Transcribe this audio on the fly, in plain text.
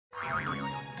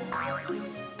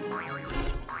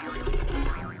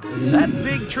That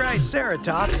big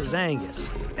Triceratops is Angus.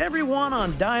 Everyone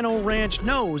on Dino Ranch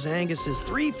knows Angus's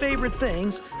 3 favorite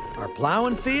things are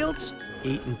plowing fields,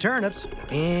 eating turnips,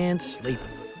 and sleeping.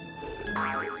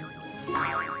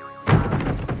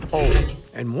 Oh,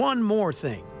 and one more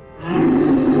thing.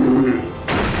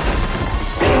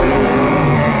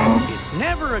 It's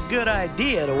never a good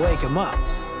idea to wake him up.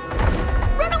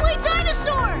 Runaway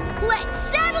dinosaur! Let's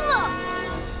saddle up!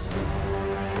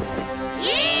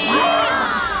 Yeah!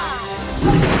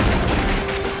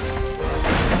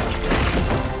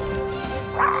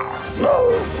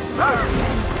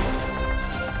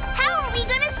 How are we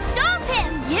gonna stop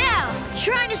him? Yeah,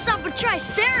 trying to stop a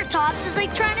Triceratops is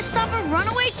like trying to stop a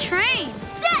runaway train.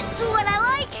 That's what I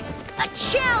like! A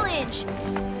challenge!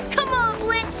 Come on,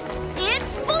 Blitz!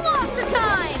 It's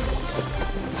Velocitime!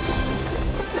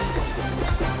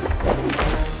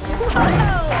 Whoa!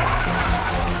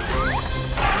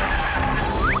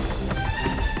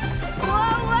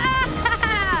 Whoa!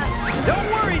 Don't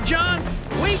worry, John.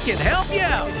 We can help you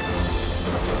out.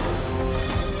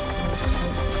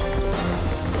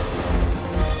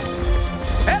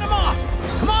 Head him off.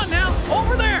 Come on now,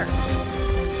 over there.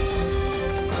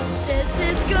 This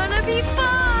is gonna be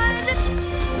fun!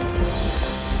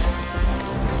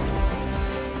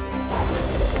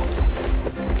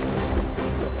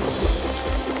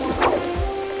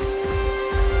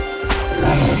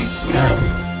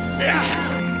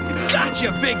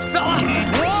 Gotcha, big fella!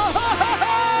 Whoa!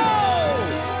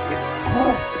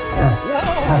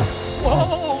 Whoa!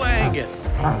 Whoa, Angus!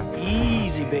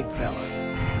 Easy, big fella.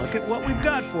 Look at what we've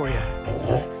got for you.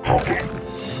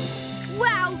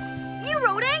 Wow! You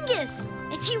rode Angus!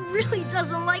 And he really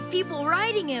doesn't like people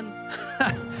riding him.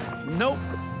 Nope,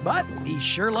 but he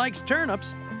sure likes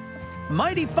turnips.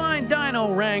 Mighty fine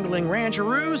dino wrangling,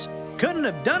 rancheroos. Couldn't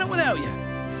have done it without you.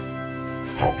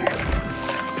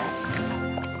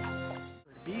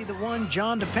 Be the one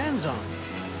John depends on,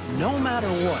 no matter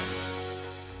what.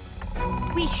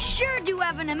 We sure do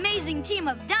have an amazing team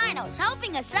of dinos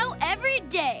helping us out every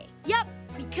day. Yup,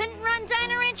 we couldn't run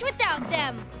Dino Ranch without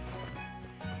them.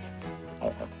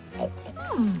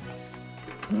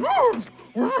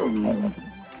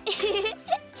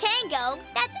 Tango,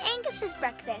 that's Angus's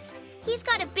breakfast. He's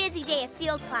got a busy day of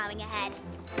field plowing ahead.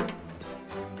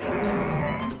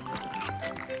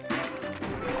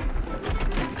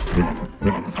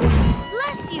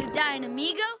 Bless you,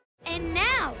 Dynamigo. And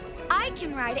now, I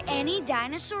can ride any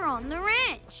dinosaur on the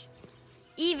ranch.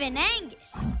 Even Angus.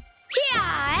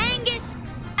 Yeah, Angus!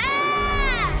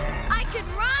 Ah! I can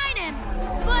ride him,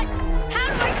 but how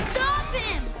do I stop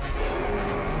him?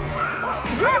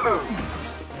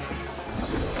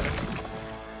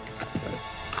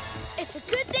 It's a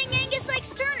good thing Angus likes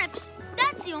turnips.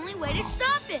 That's the only way to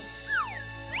stop him.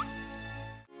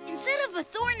 Instead of a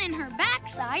thorn in her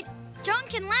backside, John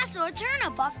can lasso a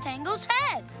turnip off Tango's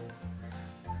head.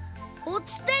 Hold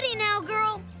steady now,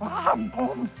 girl.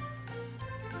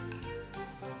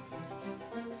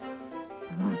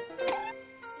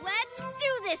 Let's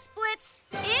do this, Blitz!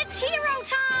 It's hero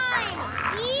time!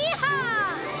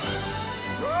 Yeehaw!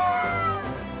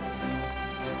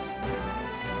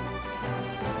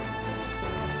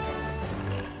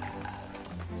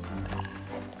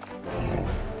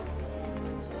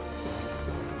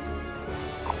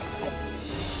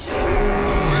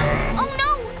 Oh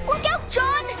no! Look out,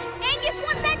 John! Angus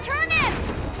wants that turnip!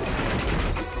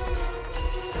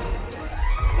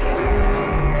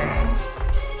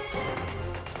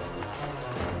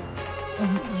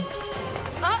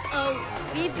 Uh-oh!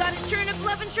 We've got a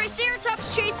turnip-loving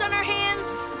Triceratops chase on our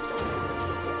hands!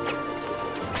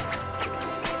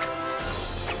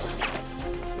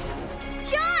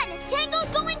 John! Tango's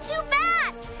going too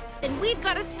fast! Then we've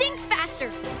got to think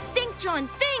faster! Think, John,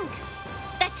 think!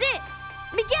 That's it!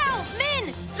 Miguel,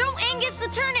 Min, throw Angus the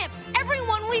turnips!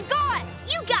 Everyone we've got!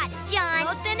 You got it, John!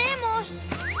 Lo tenemos!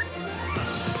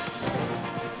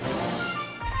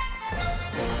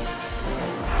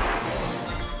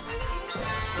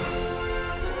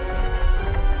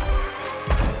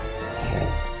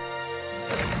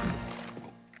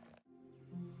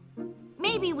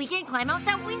 Maybe we can climb out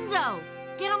that window.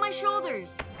 Get on my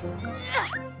shoulders. Come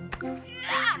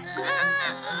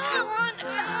on!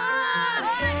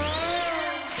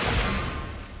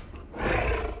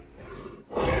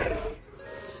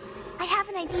 I have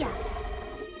an idea.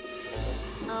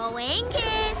 Oh,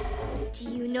 Angus! Do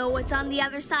you know what's on the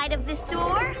other side of this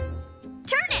door?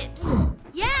 Turnips!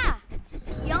 Yeah,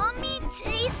 yummy,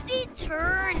 tasty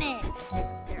turnips.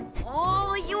 They're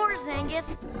all yours,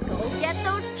 Angus. Go get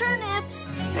those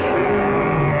turnips.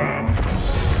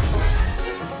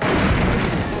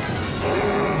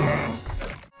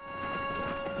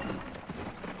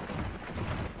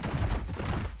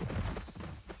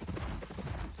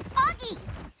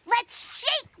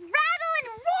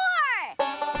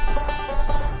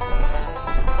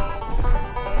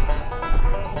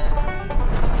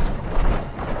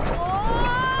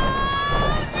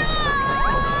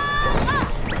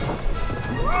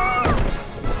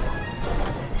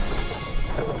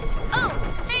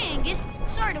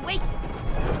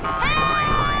 Oh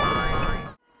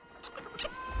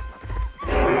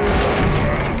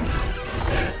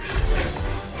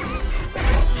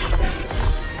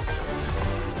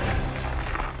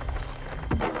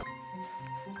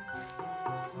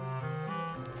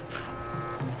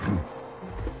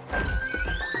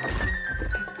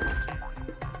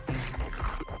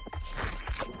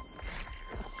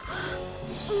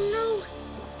no!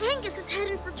 Angus is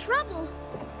heading for trouble.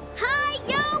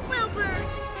 Hi-yo, Wilbur!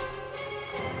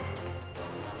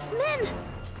 Min,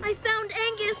 I found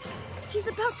Angus. He's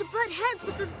about to butt heads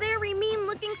with a very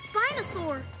mean-looking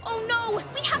Spinosaur. Oh no!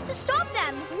 We have to stop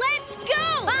them! Let's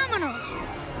go! Vámonos!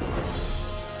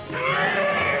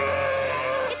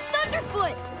 It's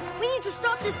Thunderfoot! We need to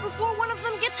stop this before one of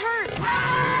them gets hurt!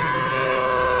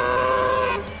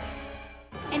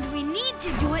 And we need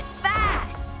to do it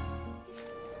fast.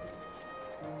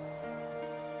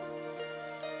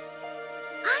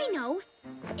 I know.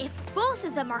 If both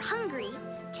of them are hungry,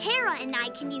 Tara and I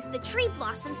can use the tree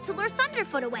blossoms to lure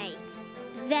Thunderfoot away.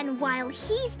 Then while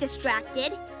he's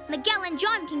distracted, Miguel and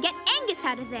John can get Angus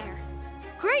out of there.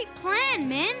 Great plan,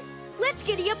 Min. Let's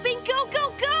giddy up and go,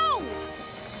 go, go!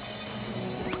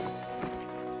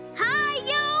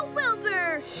 Hi-yo,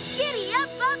 Wilbur! Giddy up,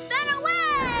 up, and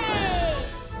away!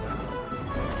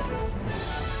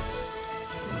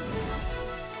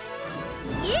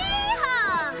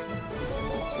 Yeehaw!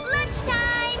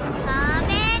 Lunchtime!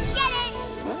 Come and get it!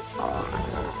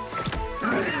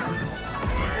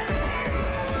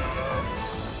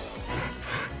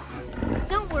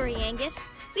 Don't worry, Angus.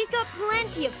 We've got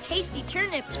plenty of tasty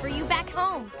turnips for you back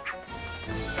home.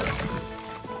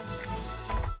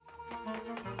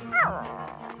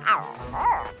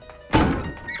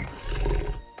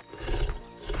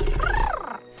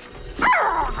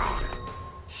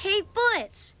 Hey,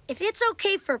 Blitz, if it's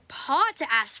okay for Pa to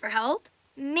ask for help,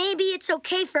 maybe it's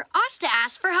okay for us to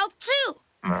ask for help too.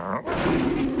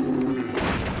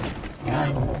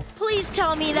 Please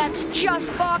tell me that's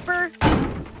just Bopper.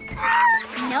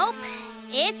 Nope,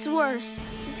 it's worse.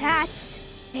 That's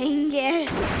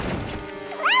Angus.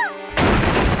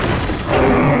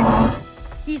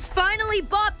 He's finally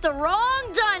bopped the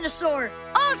wrong dinosaur.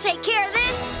 I'll take care of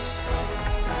this.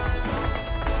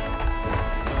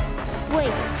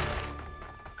 Wait,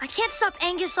 I can't stop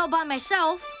Angus all by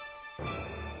myself.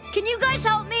 Can you guys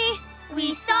help me?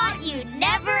 We thought you'd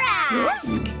never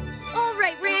ask. All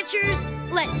right, ranchers,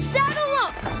 let's saddle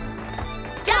up.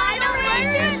 Dino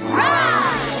Ranchers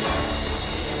ride!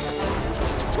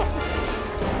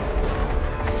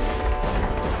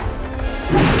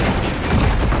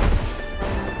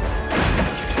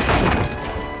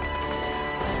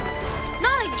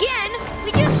 Not again.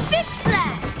 We just fixed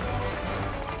that.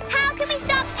 How can we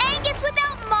stop Angus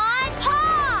without Ma and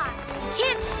Pa?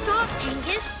 Can't stop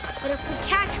Angus, but if we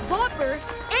catch Bopper,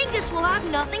 Angus will have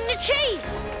nothing to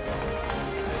chase.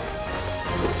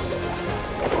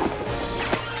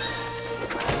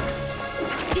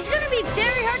 He's gonna be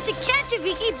very hard to catch if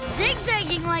he keeps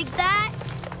zigzagging like that.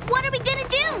 What are we gonna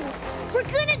do? We're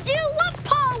gonna do what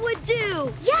Pa would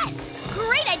do. Yes!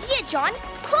 Great idea, John.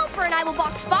 Clover and I will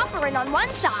box Bopper in on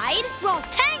one side. While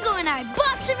Tango and I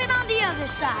box him in on the other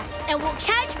side. And we'll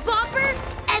catch Bopper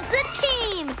as a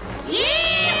team.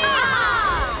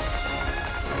 Yeehaw!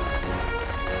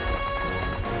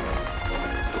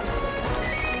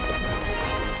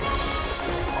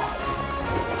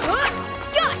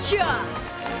 Gotcha!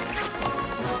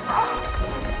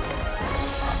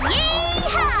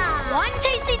 Yeehaw! One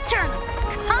tasty turnip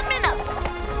coming up.